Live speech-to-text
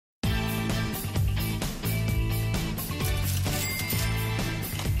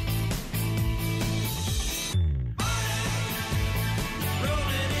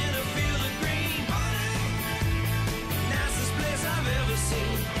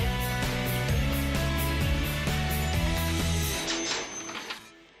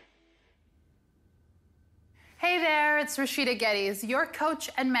Hey there, it's Rashida Geddes, your coach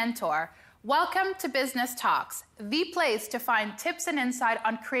and mentor. Welcome to Business Talks, the place to find tips and insight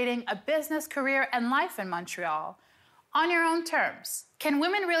on creating a business career and life in Montreal. On your own terms. Can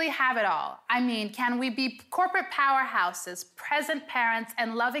women really have it all? I mean, can we be corporate powerhouses, present parents,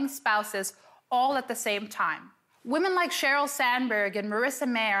 and loving spouses all at the same time? Women like Sheryl Sandberg and Marissa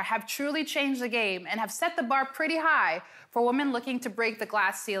Mayer have truly changed the game and have set the bar pretty high for women looking to break the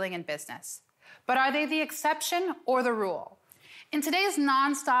glass ceiling in business. But are they the exception or the rule? In today's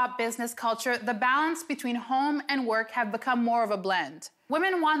non-stop business culture, the balance between home and work have become more of a blend.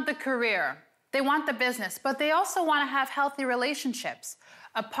 Women want the career, they want the business, but they also want to have healthy relationships,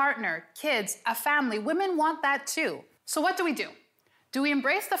 a partner, kids, a family. Women want that too. So what do? Do we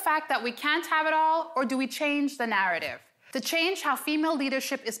embrace the fact that we can't have it all, or do we change the narrative? To change how female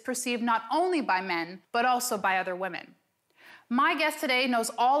leadership is perceived not only by men, but also by other women. My guest today knows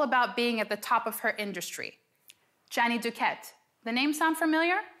all about being at the top of her industry. Janie Duquette. The name sound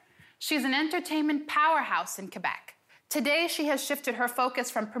familiar? She's an entertainment powerhouse in Quebec. Today, she has shifted her focus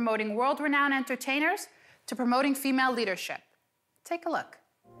from promoting world-renowned entertainers to promoting female leadership. Take a look.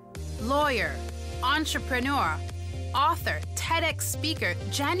 Lawyer, entrepreneur, author, TEDx speaker,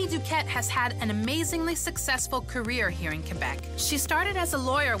 Janie Duquette has had an amazingly successful career here in Quebec. She started as a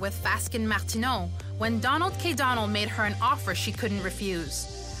lawyer with Faskin Martineau when Donald K. Donald made her an offer she couldn't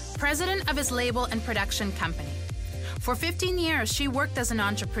refuse. President of his label and production company. For 15 years, she worked as an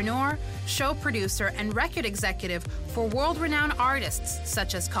entrepreneur, show producer, and record executive for world-renowned artists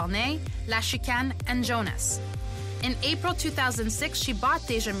such as Corneille, La Chicane, and Jonas. In April 2006, she bought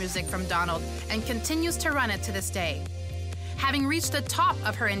Deja Music from Donald and continues to run it to this day. Having reached the top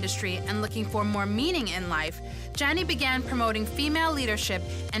of her industry and looking for more meaning in life, Janie began promoting female leadership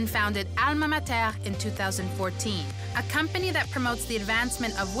and founded Alma Mater in 2014, a company that promotes the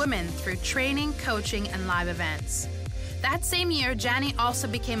advancement of women through training, coaching, and live events. That same year, Janie also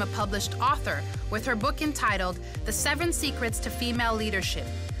became a published author with her book entitled The 7 Secrets to Female Leadership,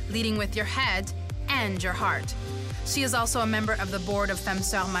 Leading with Your Head and Your Heart. She is also a member of the board of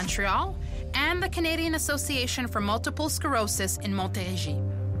Femmes Sœurs Montreal and the Canadian Association for Multiple Sclerosis in Montérégie.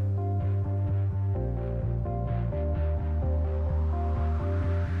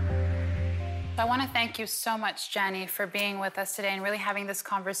 I want to thank you so much, Janie, for being with us today and really having this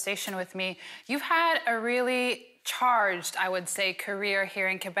conversation with me. You've had a really charged, I would say, career here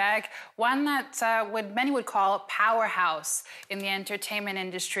in Quebec, one that many would call powerhouse in the entertainment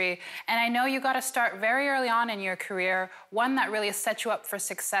industry. And I know you got to start very early on in your career, one that really set you up for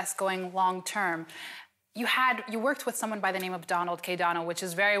success going long term. You worked with someone by the name of Donald K. Donald, which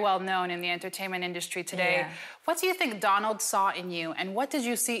is very well known in the entertainment industry today. Yeah. What do you think Donald saw in you, and what did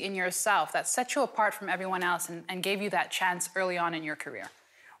you see in yourself that set you apart from everyone else and gave you that chance early on in your career?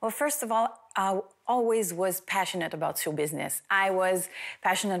 Well, first of all, I always was passionate about show business. I was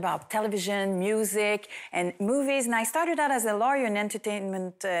passionate about television, music, and movies, and I started out as a lawyer in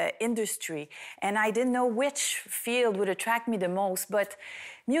entertainment industry, and I didn't know which field would attract me the most, but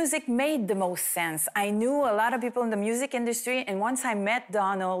music made the most sense. I knew a lot of people in the music industry, and once I met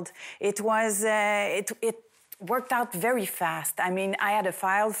Donald, it worked out very fast. I mean, I had a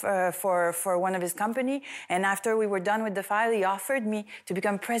file for one of his company, and after we were done with the file, he offered me to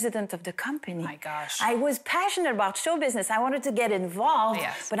become president of the company. My gosh. I was passionate about show business. I wanted to get involved,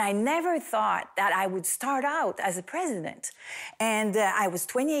 yes. But I never thought that I would start out as a president. And I was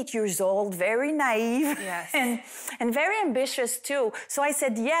 28 years old, very naive, yes. and very ambitious too. So I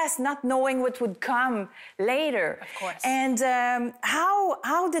said yes, not knowing what would come later. Of course. And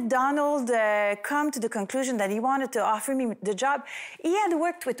how did Donald come to the conclusion that he wanted to offer me the job? He had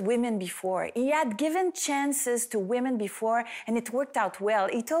worked with women before. He had given chances to women before, and it worked out well.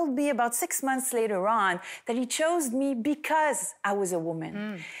 He told me about 6 months later on that he chose me because I was a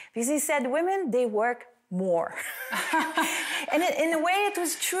woman. Because he said, women, they work more. And in a way, it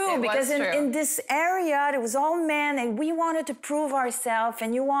was true, because in this area, it was all men, and we wanted to prove ourselves,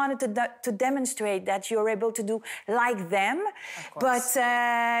 and you wanted to demonstrate that you're able to do like them, but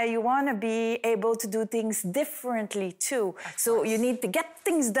you want to be able to do things differently too. So you need to get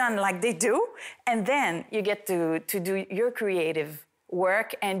things done like they do, and then you get to do your creative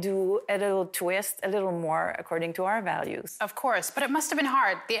work and do a little twist, a little more according to our values. Of course, but it must have been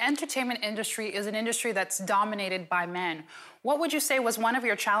hard. The entertainment industry is an industry that's dominated by men. What would you say was one of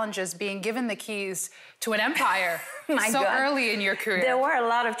your challenges being given the keys to an empire so early in your career? There were a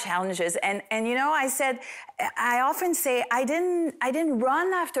lot of challenges. And you know, I often say I didn't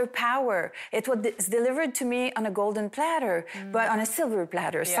run after power. It was delivered to me on a golden platter, but on a silver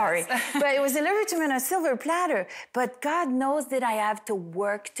platter, sorry. But it was delivered to me on a silver platter. But God knows that I have to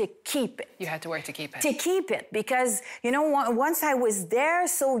work to keep it. You had to work to keep it. To keep it, because, you know, once I was there,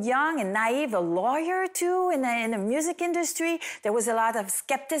 so young and naive, a lawyer too, in the music industry, there was a lot of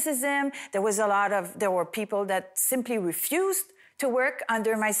skepticism. There were people that simply refused to work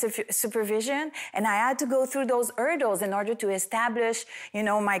under my supervision, and I had to go through those hurdles in order to establish, you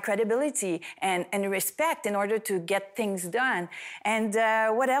know, my credibility and respect in order to get things done. And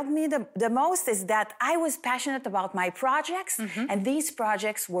what helped me the most is that I was passionate about my projects, and these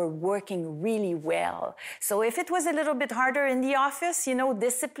projects were working really well. So if it was a little bit harder in the office, you know,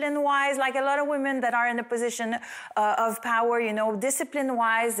 discipline-wise, like a lot of women that are in a position of power, you know,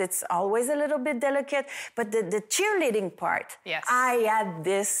 discipline-wise, it's always a little bit delicate, but the cheerleading part, I had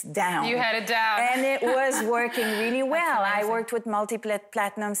this down. You had it down. And it was working really well. I worked with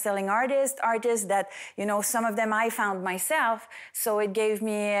multi-platinum selling artists that, you know, some of them I found myself. So it gave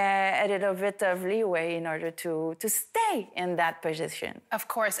me a little bit of leeway in order to stay in that position. Of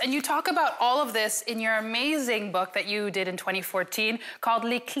course. And you talk about all of this in your amazing book that you did in 2014 called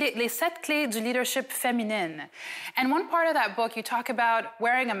Les 7 clés du leadership féminin. And one part of that book, you talk about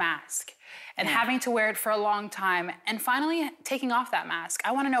wearing a mask and having to wear it for a long time, and finally taking off that mask.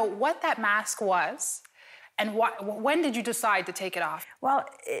 I want to know what that mask was, and when did you decide to take it off? Well,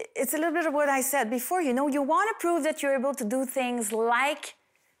 it's a little bit of what I said before. You know, you want to prove that you're able to do things like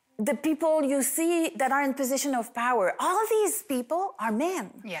the people you see that are in position of power. All these people are men.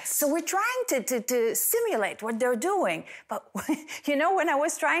 Yes. So we're trying to simulate what they're doing. But, you know, when I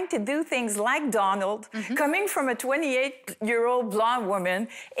was trying to do things like Donald, coming from a 28-year-old blonde woman,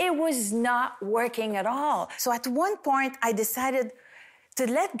 it was not working at all. So at one point, I decided to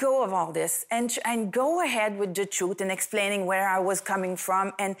let go of all this and go ahead with the truth and explaining where I was coming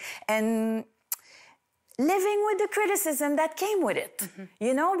from and living with the criticism that came with it,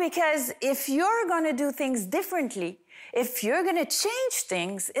 you know, because if you're going to do things differently, if you're going to change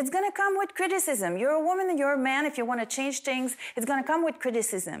things, it's going to come with criticism. You're a woman and you're a man. If you want to change things, it's going to come with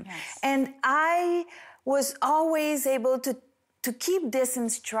criticism. Yes. And I was always able to keep this in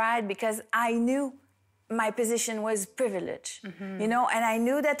stride because I knew my position was privilege, you know, and I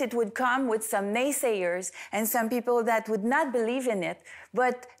knew that it would come with some naysayers and some people that would not believe in it.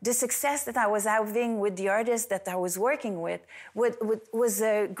 But the success that I was having with the artists that I was working with was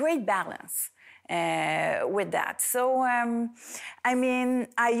a great balance with that. So, I mean,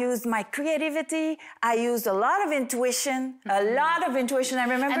 I used my creativity. I used a lot of intuition, I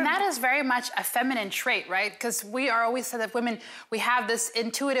remember. And that is very much a feminine trait, right? Because we are always said that women, we have this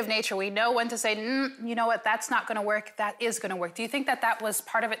intuitive nature. We know when to say, you know what, that's not going to work. That is going to work. Do you think that that was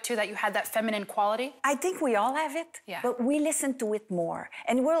part of it too, that you had that feminine quality? I think we all have it, but we listen to it more.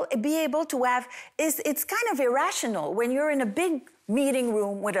 And we'll be able to have, it's kind of irrational when you're in a big meeting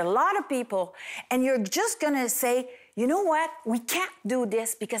room with a lot of people and you're just going to say, you know what, we can't do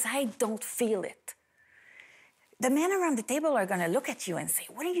this because I don't feel it. The men around the table are going to look at you and say,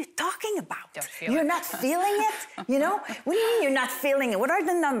 what are you talking about? You're not feeling it? You know? What do you mean you're not feeling it? What are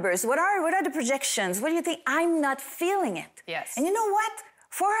the numbers? What are the projections? What do you think? I'm not feeling it. Yes. And you know what?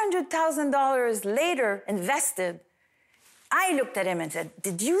 $400,000 later invested, I looked at him and said,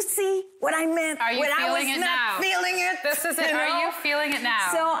 did you see what I meant? Are you feeling it now? Feeling it? This is it. You know? Are you feeling it now?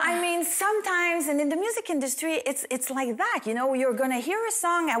 So, I mean, sometimes, and in the music industry, it's like that. You know, you're going to hear a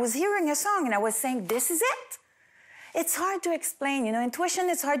song. I was hearing a song, and I was saying, this is it. It's hard to explain. You know, intuition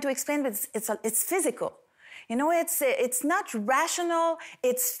is hard to explain, but it's physical. You know, it's not rational,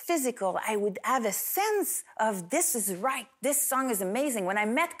 it's physical. I would have a sense of this is right, this song is amazing. When I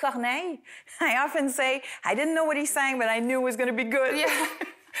met Corneille, I often say, I didn't know what he sang, but I knew it was going to be good. Yeah.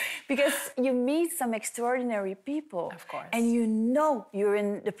 Because you meet some extraordinary people. Of course. And you know you're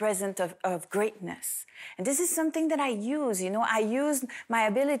in the presence of greatness. And this is something that I use, you know. I use my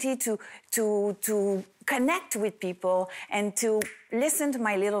ability to connect with people and to listen to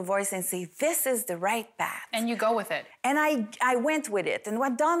my little voice and say, this is the right path. And you go with it. And I went with it. And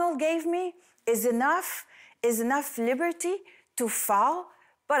what Donald gave me is enough liberty to fall,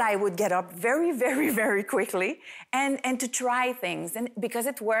 but I would get up very, very, very quickly and to try things. And because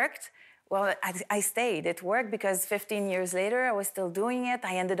it worked, well, I stayed. It worked because 15 years later, I was still doing it.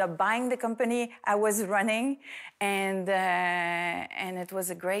 I ended up buying the company I was running, and it was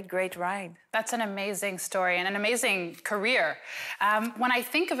a great, great ride. That's an amazing story and an amazing career. When I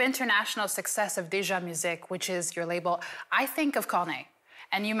think of international success of Déjà Musique, which is your label, I think of Corneille.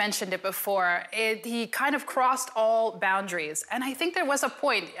 And you mentioned it before. He kind of crossed all boundaries. And I think there was a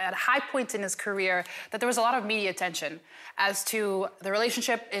point, at a high point in his career, that there was a lot of media attention as to the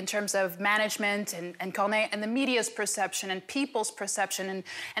relationship in terms of management and Corneille and the media's perception and people's perception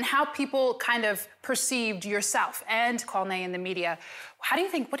and how people kind of perceived yourself and Corneille in the media. What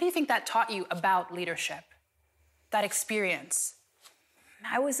do you think that taught you about leadership, that experience?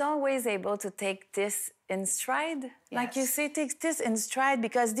 I was always able to take this in stride. Yes. Like you say, take this in stride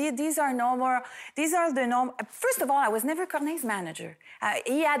because these are the normal. First of all, I was never Corneille's manager.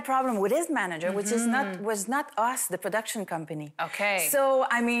 He had problem with his manager, which was not us, the production company. Okay. So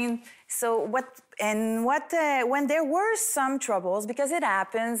I mean, when there were some troubles, because it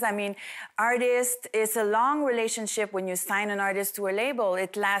happens, I mean, artist is a long relationship when you sign an artist to a label.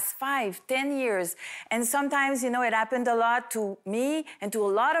 It lasts 5, 10 years. And sometimes, it happened a lot to me and to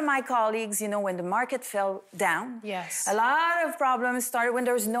a lot of my colleagues, when the market fell down. Yes. A lot of problems started when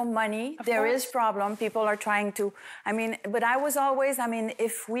there's no money. There is problem. People are trying to, but I was always,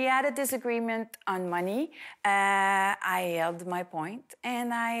 if we had a disagreement on money, I held my point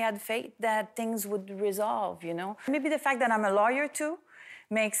and I had faith that things would resolve, Maybe the fact that I'm a lawyer too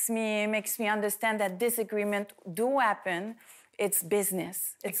makes me understand that disagreement do happen. It's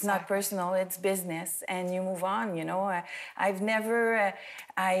business. It's not personal. It's business, and you move on. I've never.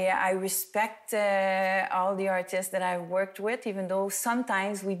 I respect all the artists that I've worked with, even though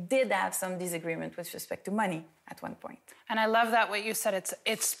sometimes we did have some disagreement with respect to money at one point. And I love that what you said.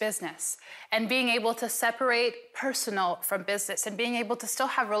 It's business, and being able to separate personal from business, and being able to still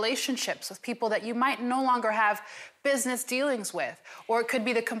have relationships with people that you might no longer have business dealings with, or it could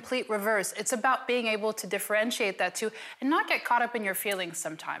be the complete reverse. It's about being able to differentiate that too and not get caught up in your feelings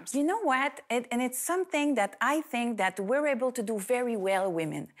sometimes. You know what? And it's something that I think that we're able to do very well,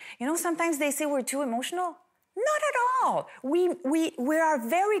 women. Sometimes they say we're too emotional. Not at all. We are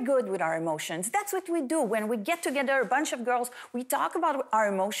very good with our emotions. That's what we do. When we get together, a bunch of girls, we talk about our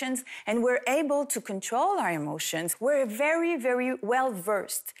emotions and we're able to control our emotions. We're very, very well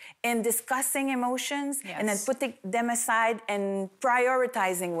versed in discussing emotions and then putting them aside and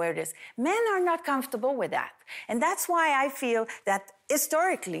prioritizing where it is. Men are not comfortable with that. And that's why I feel that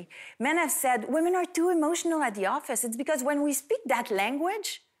historically, men have said women are too emotional at the office. It's because when we speak that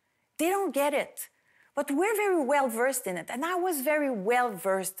language, they don't get it. But we're very well versed in it. And I was very well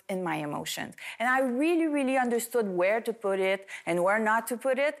versed in my emotions. And I really, really understood where to put it and where not to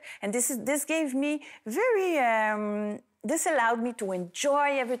put it. And this gave me this allowed me to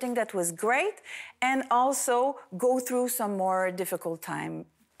enjoy everything that was great and also go through some more difficult time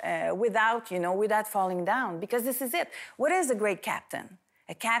without falling down. Because this is it. What is a great captain?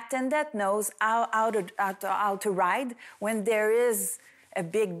 A captain that knows how to ride when there is a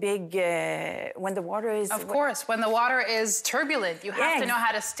big, when the water is... Of course, when the water is turbulent, you have to know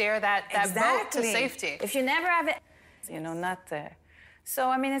how to steer that boat to safety. If you never have it, not...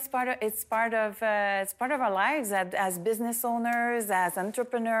 So, it's part of our lives as business owners, as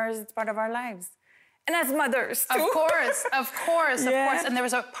entrepreneurs, it's part of our lives. And as mothers, too. Of course. And there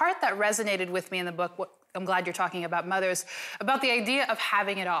was a part that resonated with me in the book. I'm glad you're talking about mothers, about the idea of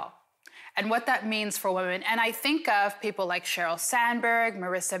having it all and what that means for women. And I think of people like Sheryl Sandberg,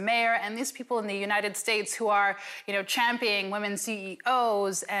 Marissa Mayer, and these people in the United States who are, championing women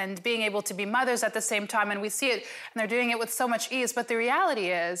CEOs and being able to be mothers at the same time. And we see it, and they're doing it with so much ease. But the reality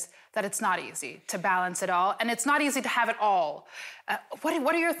is that it's not easy to balance it all, and it's not easy to have it all.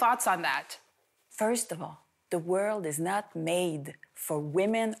 What are your thoughts on that? First of all, the world is not made for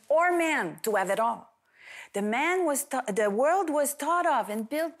women or men to have it all. The world was thought of and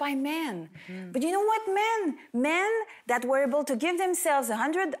built by men. Mm-hmm. But you know what, men that were able to give themselves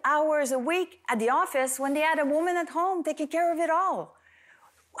 100 hours a week at the office when they had a woman at home taking care of it all.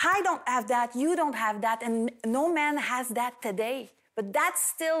 I don't have that, you don't have that, and no man has that today. But that's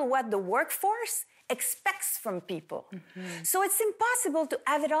still what the workforce expects from people. Mm-hmm. So it's impossible to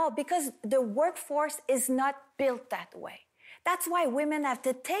have it all because the workforce is not built that way. That's why women have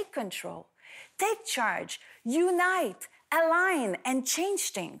to take control. Take charge, unite, align, and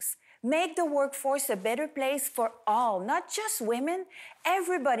change things. Make the workforce a better place for all, not just women,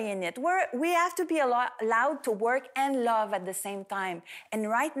 everybody in it. We have to be allowed to work and love at the same time. And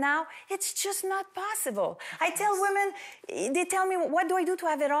right now, it's just not possible. I tell women, they tell me, what do I do to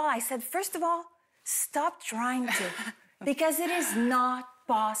have it all? I said, first of all, stop trying to, because it is not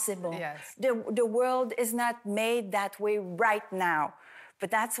possible. Yes. The world is not made that way right now. But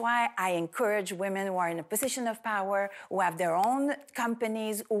that's why I encourage women who are in a position of power, who have their own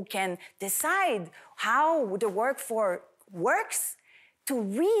companies, who can decide how the workforce works, to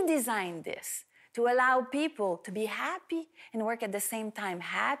redesign this, to allow people to be happy and work at the same time.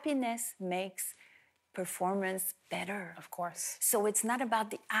 Happiness makes performance better. Of course. So it's not about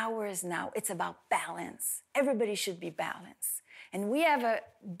the hours now, it's about balance. Everybody should be balanced. And we have a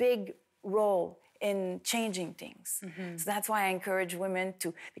big role in changing things. So that's why I encourage women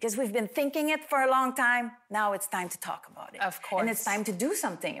to, because we've been thinking it for a long time, now it's time to talk about it. Of course. And it's time to do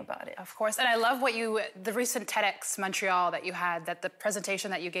something about it. Of course, and I love what the recent TEDx Montreal that you had, that the presentation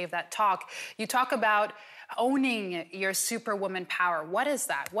that you gave, that talk, you talk about owning your superwoman power. What is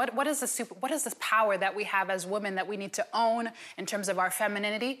that? What is this power that we have as women that we need to own in terms of our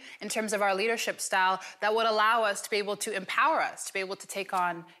femininity, in terms of our leadership style, that would allow us to be able to empower us, to be able to take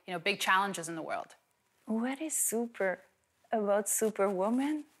on, big challenges in the world? What is super about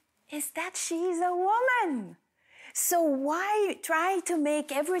Superwoman is that she's a woman. So why try to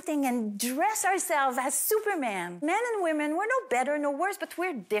make everything and dress ourselves as Superman? Men and women, we're no better, no worse, but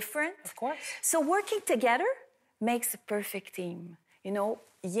we're different. Of course. So working together makes a perfect team.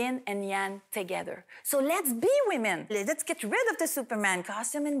 Yin and yang together. So let's be women. Let's get rid of the Superman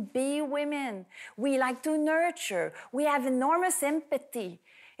costume and be women. We like to nurture. We have enormous empathy.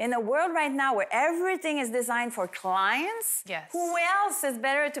 In a world right now where everything is designed for clients, yes, who else is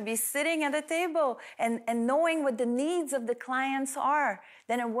better to be sitting at the table and knowing what the needs of the clients are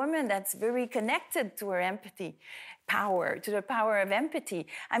than a woman that's very connected to her empathy power, to the power of empathy.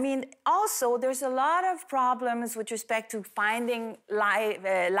 I mean, also, there's a lot of problems with respect to finding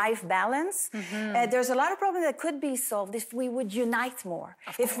life balance. There's a lot of problems that could be solved if we would unite more,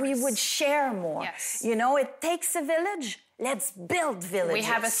 if we would share more. Yes. It takes a village. Let's build villages. We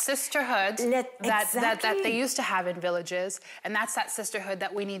have a sisterhood that they used to have in villages, and that's that sisterhood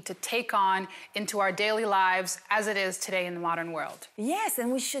that we need to take on into our daily lives as it is today in the modern world. Yes,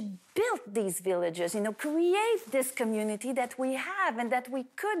 and we should build these villages, create this community that we have and that we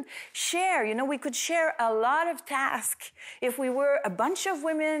could share. We could share a lot of tasks if we were a bunch of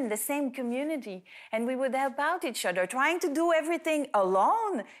women in the same community and we would help out each other. Trying to do everything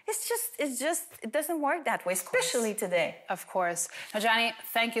alone, it doesn't work that way, especially today. Of course. Now, Janie,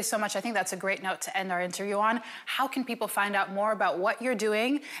 thank you so much. I think that's a great note to end our interview on. How can people find out more about what you're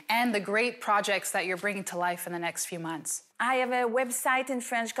doing and the great projects that you're bringing to life in the next few months? I have a website in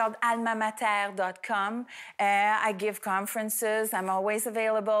French called almamater.com. I give conferences. I'm always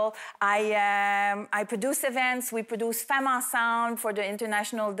available. I produce events. We produce Femmes Ensemble for the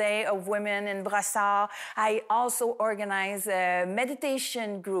International Day of Women in Brossard. I also organize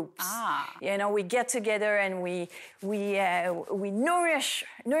meditation groups. We get together and we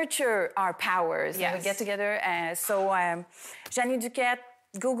nurture our powers. Yes. And we get together. Janie Duquette.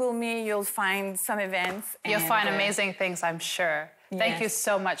 Google me, you'll find some events. You'll find amazing things, I'm sure. Yes. Thank you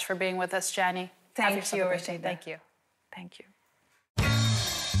so much for being with us, Janie. Thank you, Rashida. Thank you. Thank you.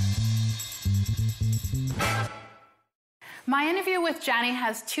 My interview with Janie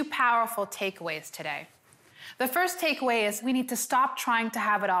has two powerful takeaways today. The first takeaway is we need to stop trying to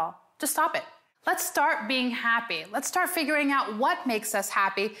have it all. Just stop it. Let's start being happy. Let's start figuring out what makes us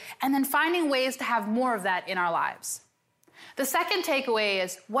happy and then finding ways to have more of that in our lives. The second takeaway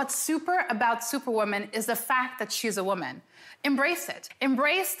is what's super about Superwoman is the fact that she's a woman. Embrace it.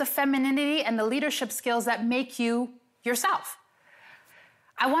 Embrace the femininity and the leadership skills that make you yourself.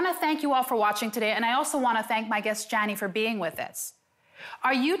 I want to thank you all for watching today, and I also want to thank my guest Janie for being with us.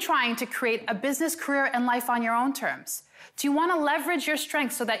 Are you trying to create a business career and life on your own terms? Do you want to leverage your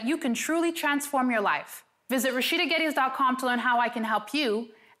strengths so that you can truly transform your life? Visit RashidaGeddes.com to learn how I can help you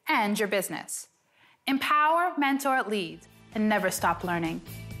and your business. Empower, mentor, lead, and never stop learning.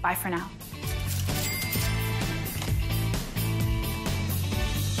 Bye for now.